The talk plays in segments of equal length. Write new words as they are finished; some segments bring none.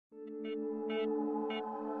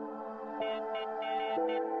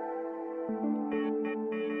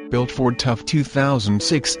purpose-built Ford Tough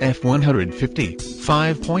 2006 F-150,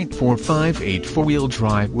 5.458 four-wheel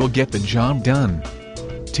drive will get the job done.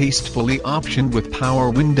 Tastefully optioned with power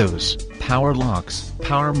windows, power locks,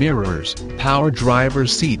 power mirrors, power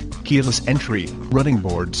driver's seat, keyless entry, running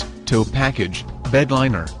boards, tow package,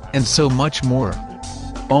 bedliner, and so much more.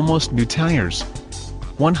 Almost new tires.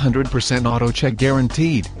 100% AutoCheck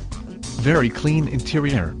guaranteed. Very clean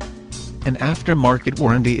interior. An aftermarket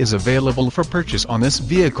warranty is available for purchase on this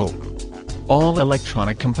vehicle. All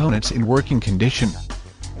electronic components in working condition.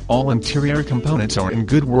 All interior components are in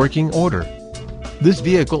good working order. This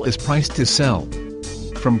vehicle is priced to sell.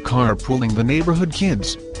 From carpooling the neighborhood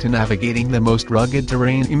kids, to navigating the most rugged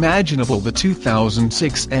terrain imaginable, the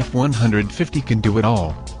 2006 F-150 can do it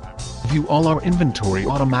all. View all our inventory.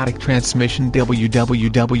 Automatic transmission.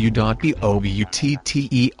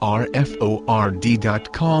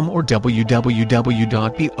 www.bovutterford.com or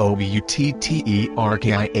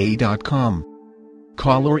www.bovutterkia.com.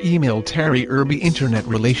 Call or email Terry Irby, Internet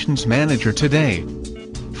Relations Manager today.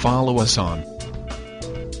 Follow us on